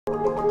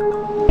Nope,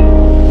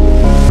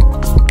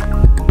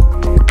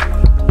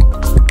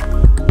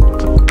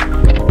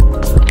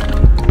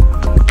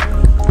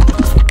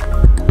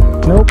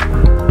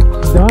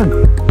 done.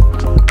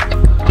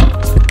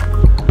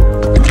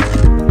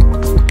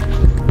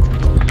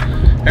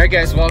 Alright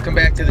guys, welcome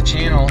back to the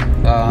channel.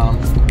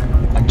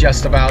 I'm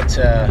just about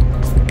to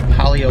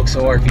Hollyoaks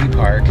ORV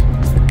Park,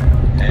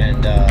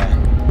 and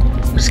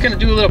I'm just going to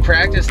do a little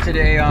practice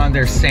today on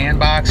their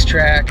Sandbox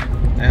track.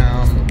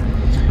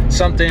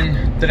 Something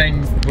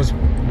that was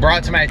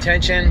brought to my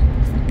attention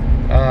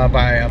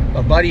by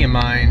a buddy of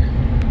mine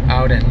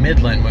out in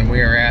Midland when we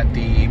were at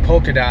the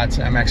Polka Dots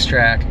MX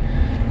track,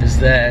 is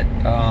that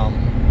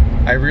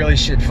I really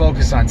should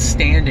focus on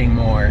standing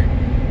more.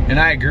 And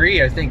I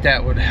agree, I think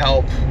that would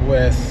help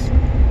with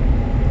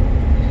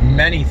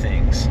many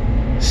things.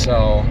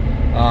 So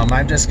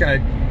I'm just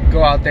gonna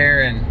go out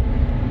there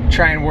and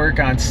try and work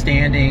on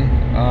standing,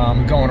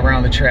 going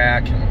around the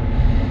track,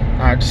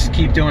 and just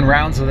keep doing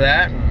rounds of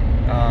that.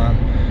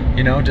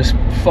 You know, just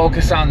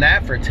focus on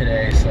that for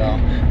today. So,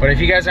 but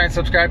if you guys aren't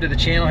subscribed to the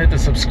channel, hit the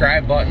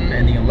subscribe button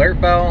and the alert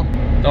bell.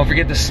 Don't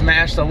forget to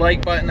smash the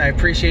like button. I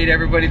appreciate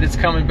everybody that's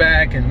coming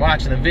back and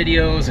watching the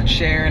videos and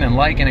sharing and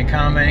liking and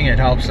commenting. It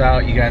helps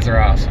out. You guys are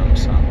awesome.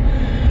 So,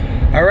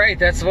 all right,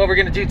 that's what we're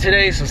gonna do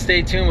today. So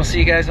stay tuned. We'll see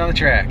you guys on the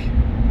track.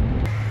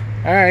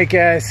 All right,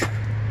 guys.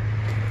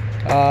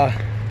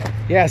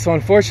 Yeah. So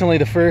unfortunately,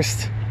 the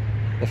first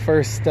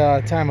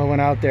time I went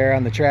out there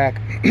on the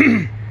track.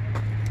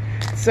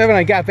 So when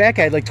I got back,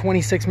 I had like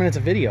 26 minutes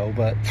of video,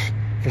 but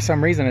for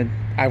some reason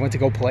I went to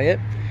go play it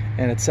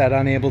and it said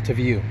unable to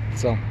view.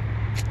 So,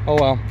 oh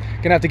well,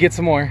 gonna have to get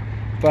some more.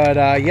 But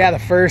yeah, the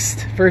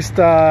first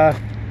as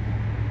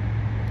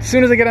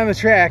soon as I get on the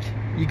track,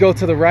 you go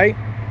to the right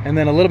and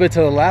then a little bit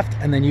to the left,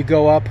 and then you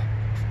go up,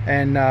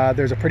 and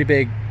there's a pretty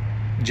big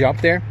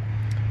jump there.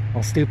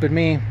 Well, stupid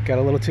me, got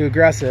a little too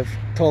aggressive.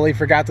 Totally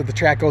forgot that the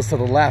track goes to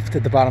the left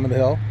at the bottom of the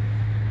hill.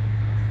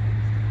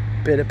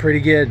 Bit it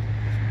pretty good.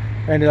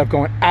 I ended up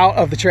going out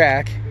of the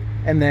track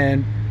and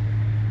then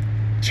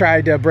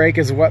tried to brake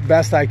as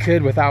best I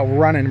could without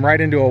running right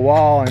into a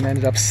wall, and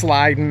ended up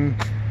sliding,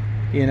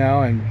 you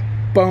know, and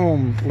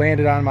boom,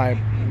 landed on my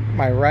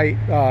right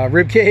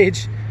rib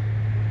cage.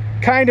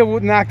 Kind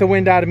of knocked the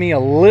wind out of me a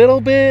little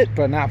bit,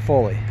 but not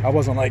fully. I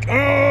wasn't like,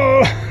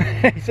 oh,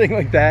 anything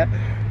like that.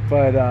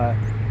 But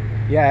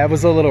yeah, it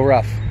was a little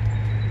rough.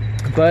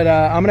 But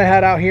I'm gonna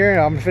head out here,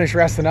 I'm gonna finish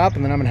resting up,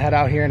 and then I'm gonna head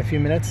out here in a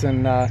few minutes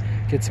and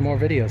get some more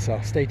videos, so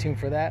stay tuned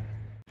for that.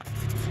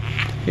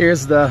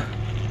 Here's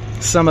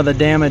some of the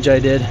damage I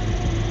did.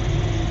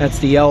 That's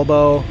the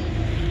elbow,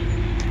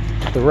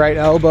 the right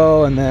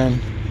elbow, and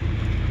then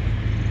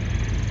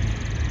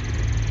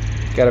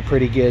got a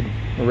pretty good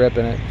rip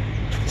in it.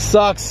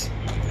 Sucks.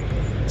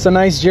 It's a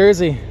nice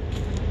jersey.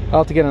 I'll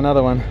have to get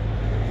another one.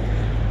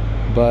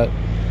 But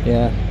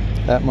yeah,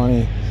 that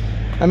money.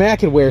 I mean, I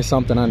could wear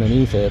something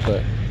underneath it,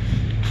 but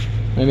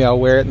maybe I'll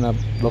wear it in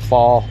the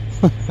fall.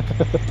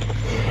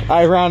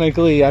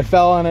 Ironically, I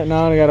fell on it,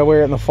 now I gotta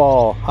wear it in the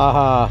fall.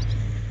 Haha.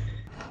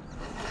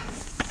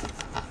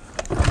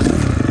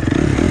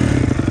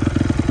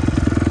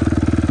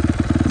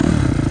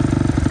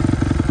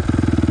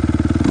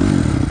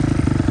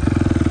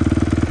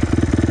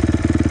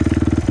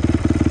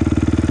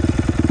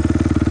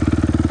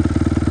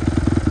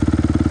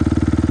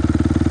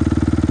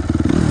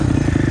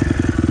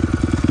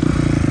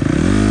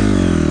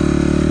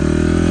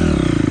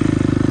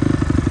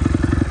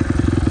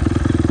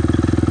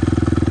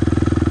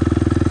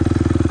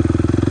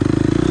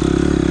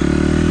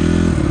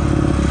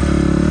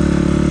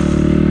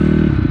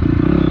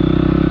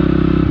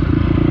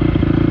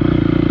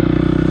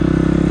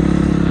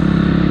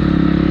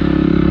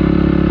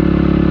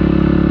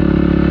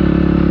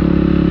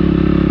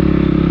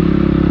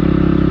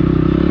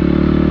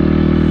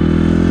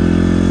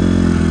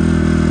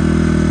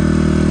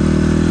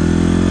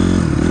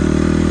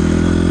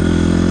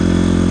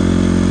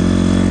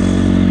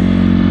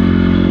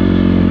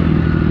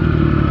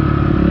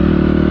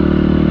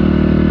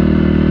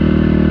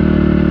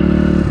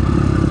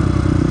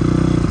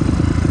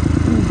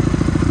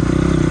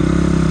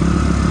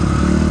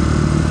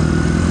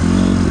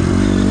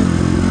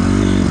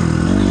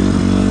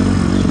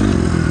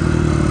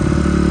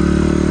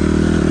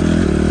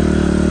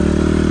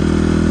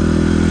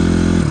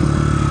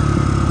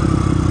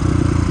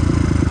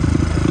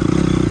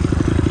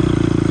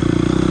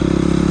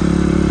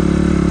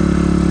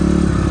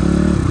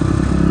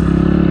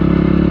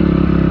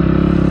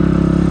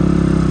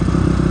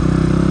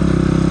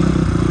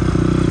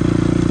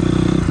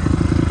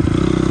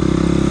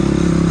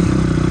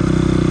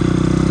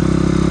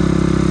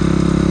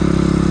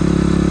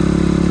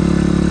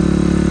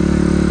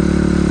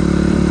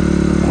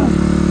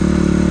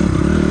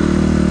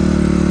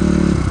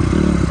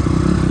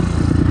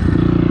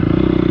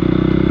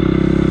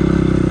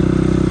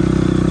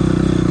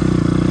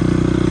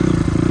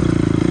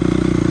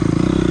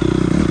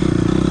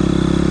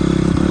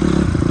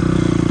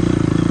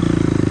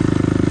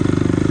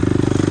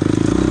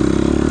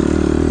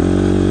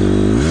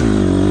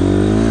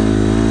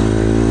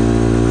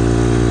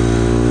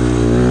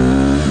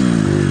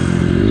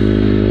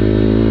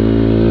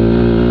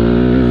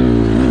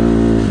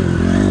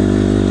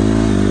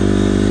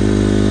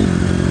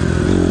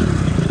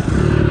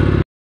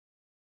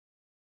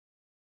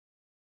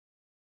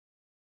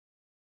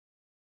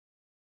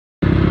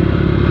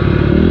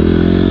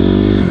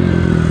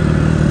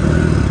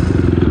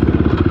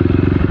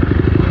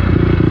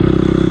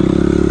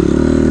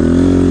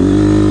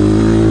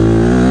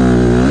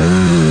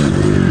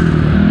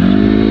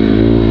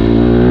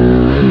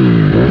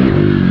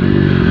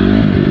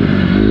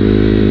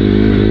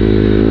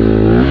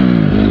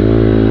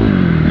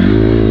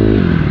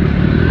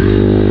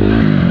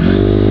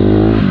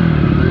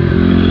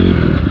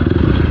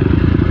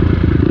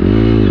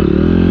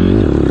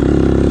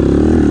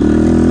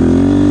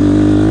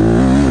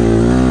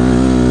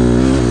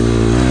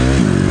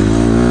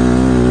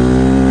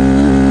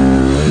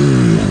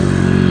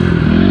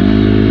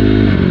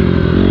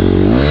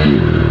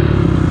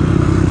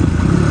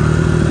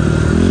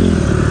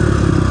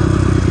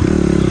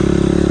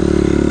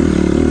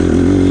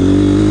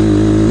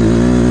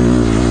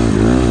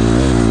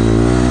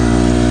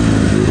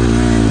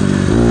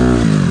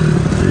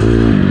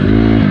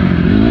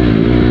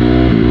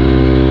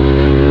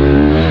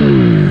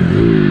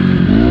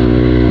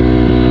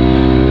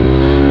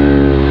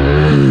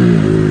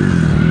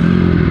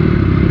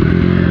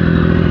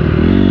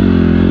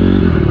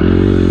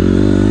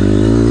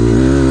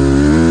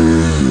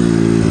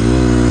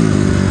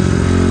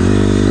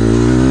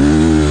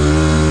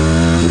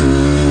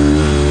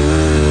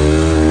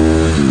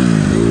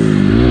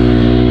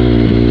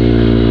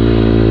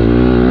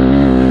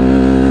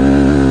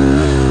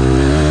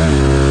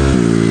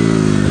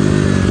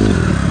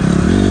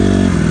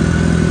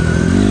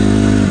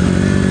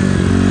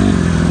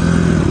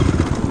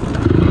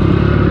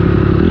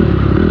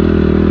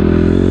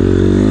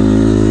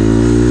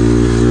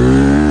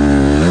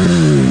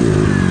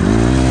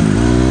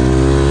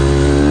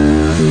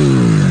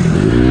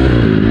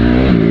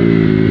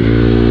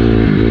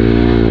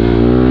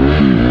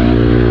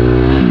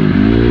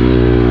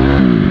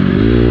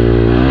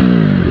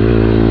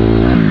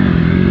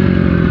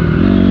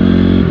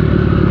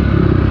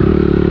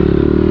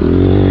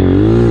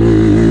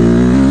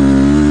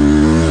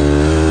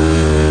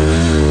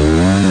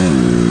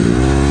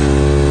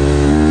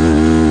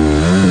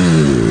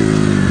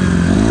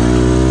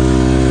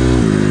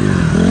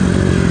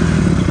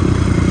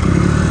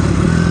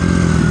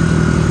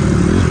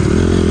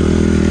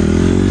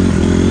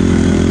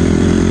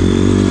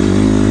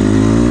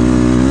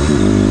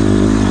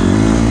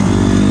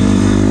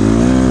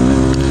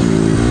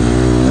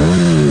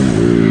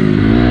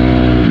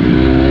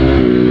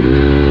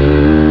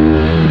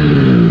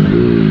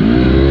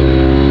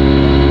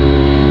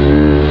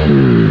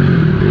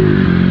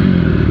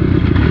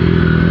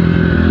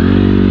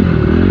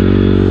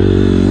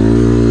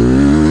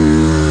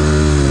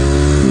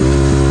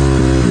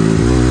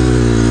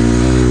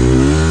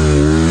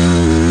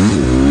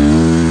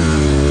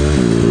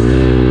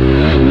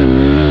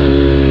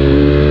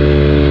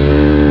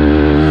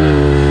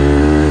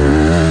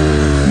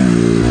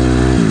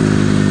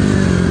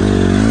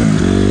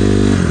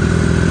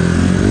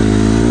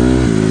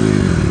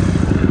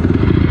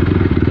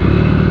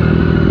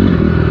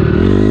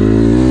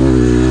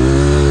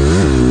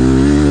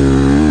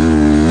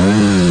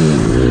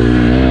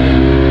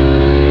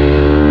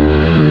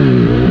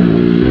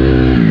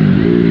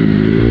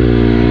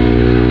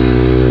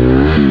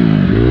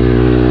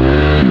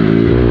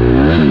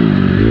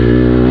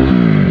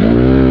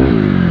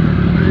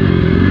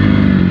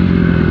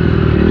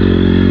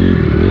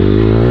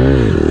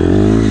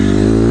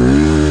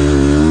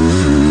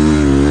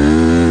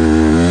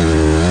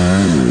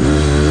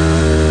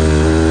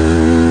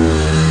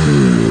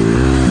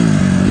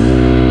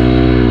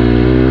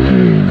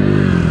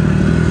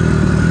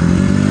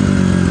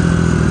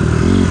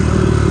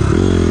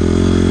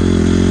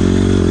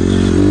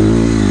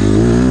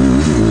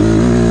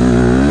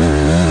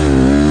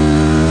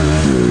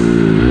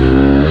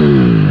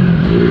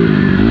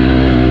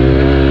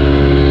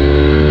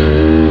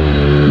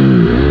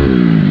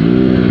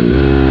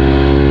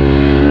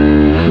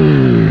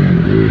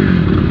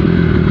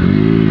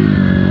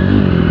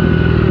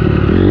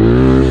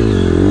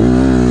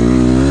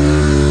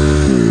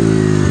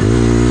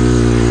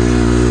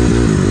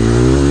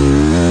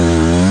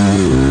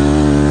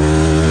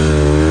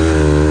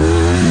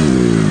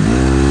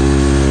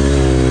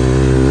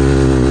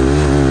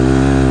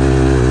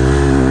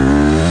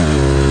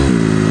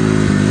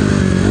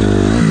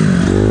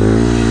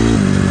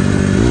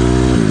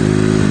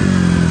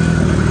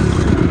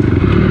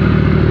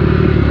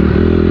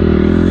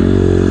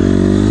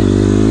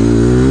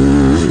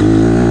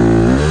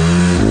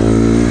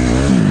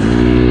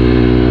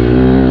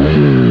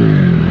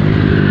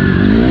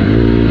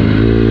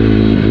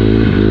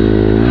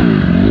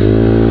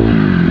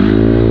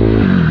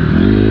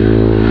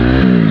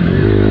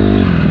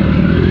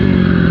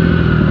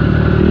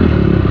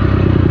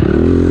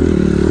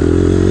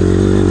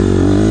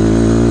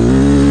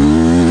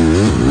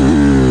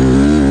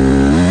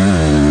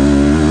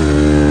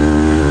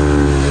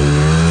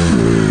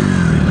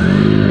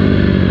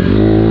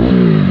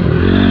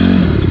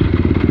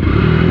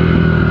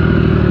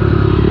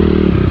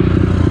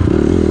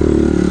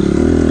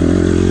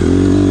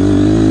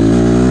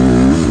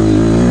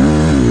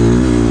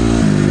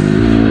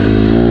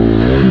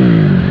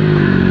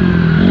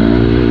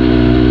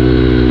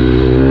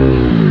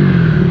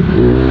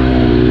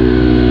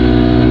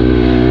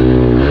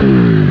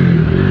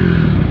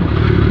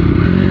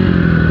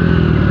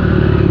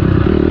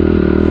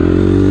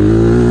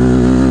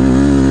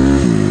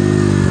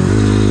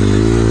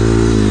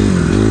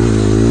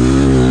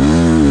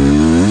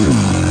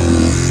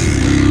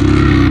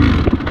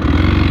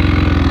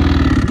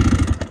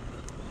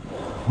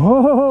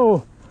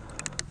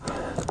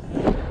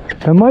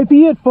 That might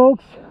be it,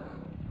 folks.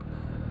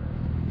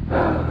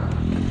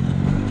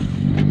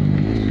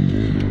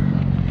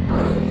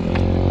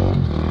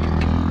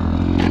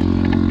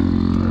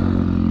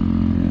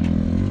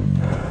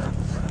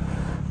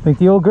 I think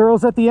the old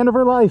girl's at the end of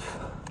her life.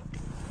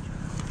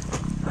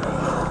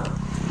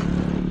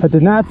 That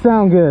did not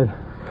sound good.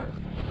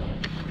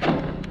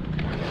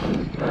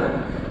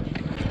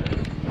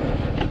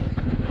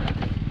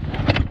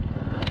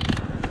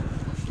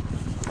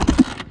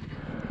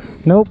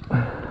 Nope,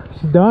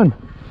 she's done.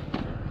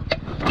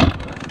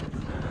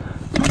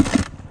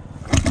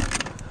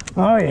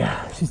 Oh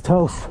yeah, she's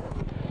toast.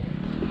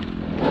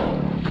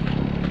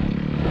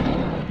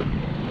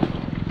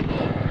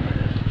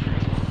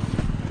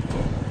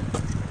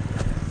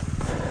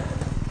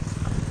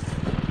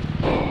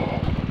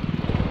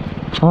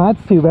 Oh,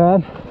 that's too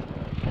bad.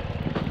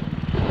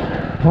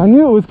 I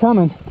knew it was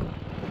coming.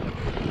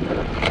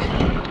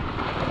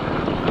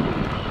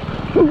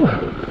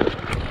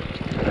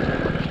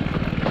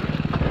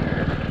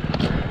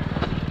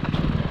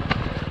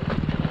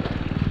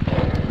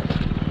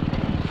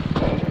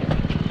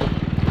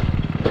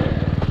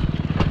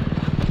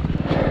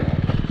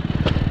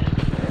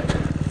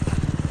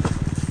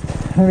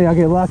 Maybe I'll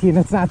get lucky and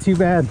it's not too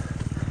bad.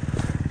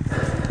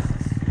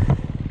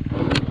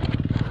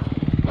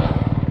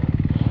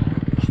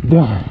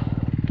 Done.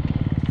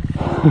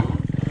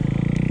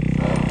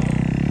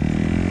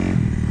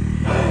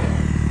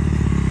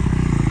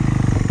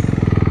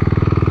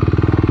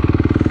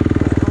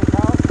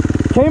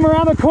 Came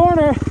around the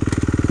corner,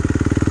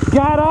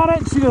 got on it,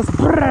 and she just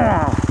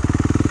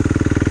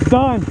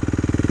done.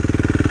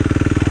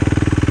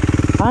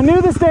 I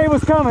knew this day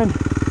was coming.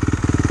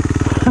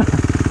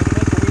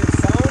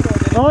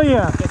 Oh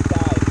yeah.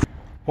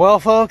 Well,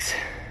 folks,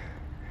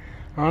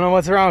 I don't know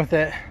what's wrong with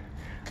it.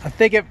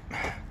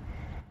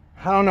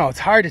 I don't know, it's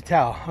hard to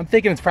tell. I'm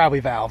thinking it's probably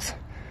valves.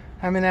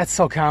 I mean, that's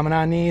so common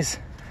on these.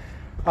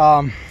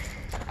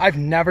 I've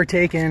never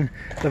taken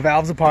the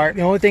valves apart.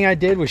 The only thing I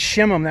did was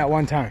shim them that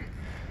one time.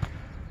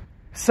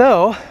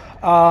 So,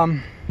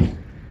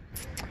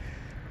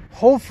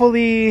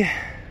 hopefully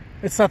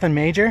it's nothing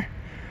major.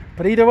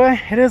 But either way,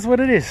 it is what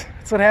it is.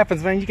 That's what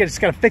happens, man. You just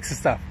gotta fix the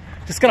stuff.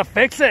 Just gotta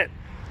fix it.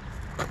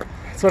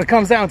 That's what it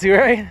comes down to,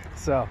 right?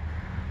 So,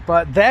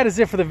 but that is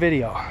it for the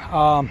video.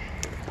 I'm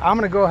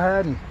gonna go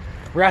ahead and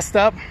rest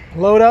up,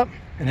 load up,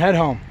 and head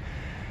home.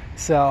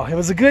 So it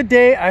was a good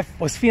day. I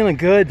was feeling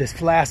good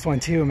this last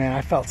one too, man.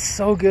 I felt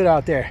so good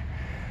out there.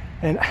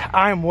 And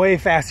I'm way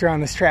faster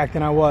on this track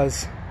than I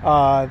was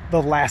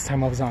the last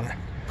time I was on it.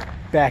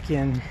 Back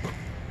in,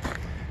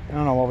 I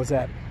don't know, what was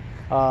that?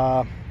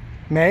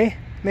 May,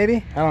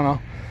 maybe? I don't know.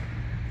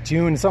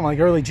 June, something like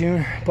early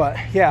June. But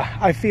yeah,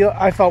 I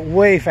felt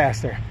way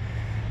faster.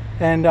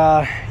 And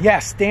yeah,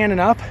 standing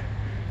up,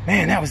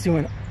 man, that was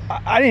doing,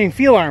 I didn't even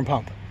feel arm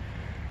pump.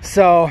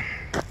 So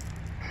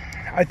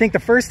I think the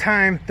first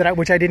time that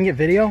which I didn't get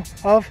video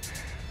of,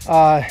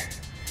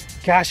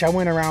 gosh, I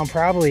went around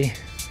probably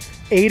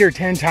 8 or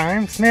 10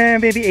 times, man,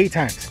 maybe 8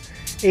 times,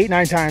 8,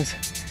 9 times.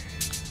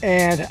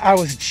 And I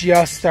was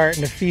just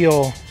starting to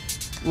feel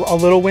a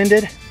little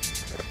winded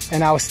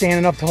and I was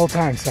standing up the whole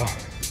time. So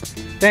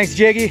thanks,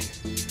 Jiggy.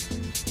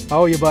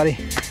 Oh, you buddy.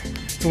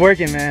 It's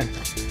working, man.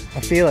 I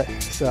feel it.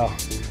 So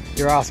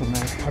you're awesome,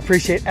 man. I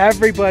appreciate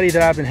everybody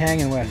that I've been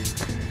hanging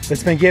with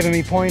that's been giving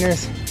me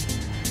pointers.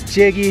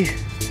 Jiggy,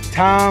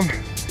 Tom,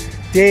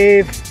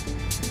 Dave,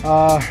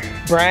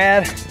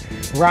 Brad,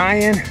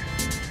 Ryan.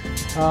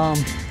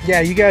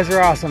 Yeah, you guys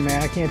are awesome,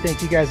 man. I can't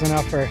thank you guys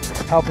enough for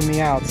helping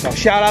me out. So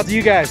shout out to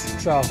you guys.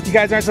 So if you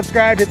guys aren't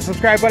subscribed, hit the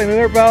subscribe button, the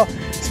alert bell,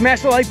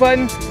 smash the like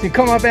button so you can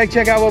come on back,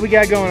 check out what we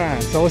got going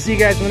on. So we'll see you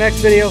guys in the next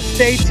video.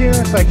 Stay tuned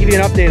so I can give you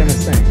an update on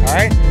this thing. All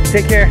right,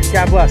 take care.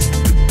 God bless.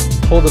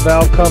 Pull the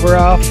valve cover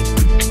off,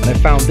 and I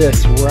found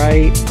this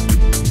right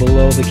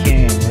below the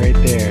cam, right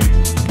there.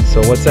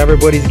 So what's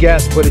everybody's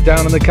guess? Put it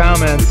down in the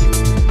comments.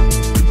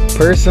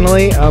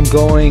 Personally, I'm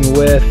going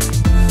with,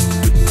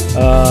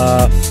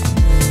 I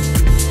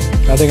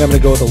think I'm gonna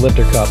go with a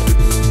lifter cup.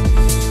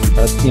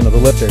 You know, the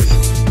lifters,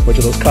 which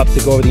are those cups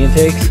that go over the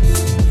intakes.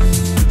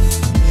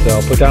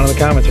 So put down in the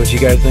comments what you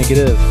guys think it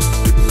is.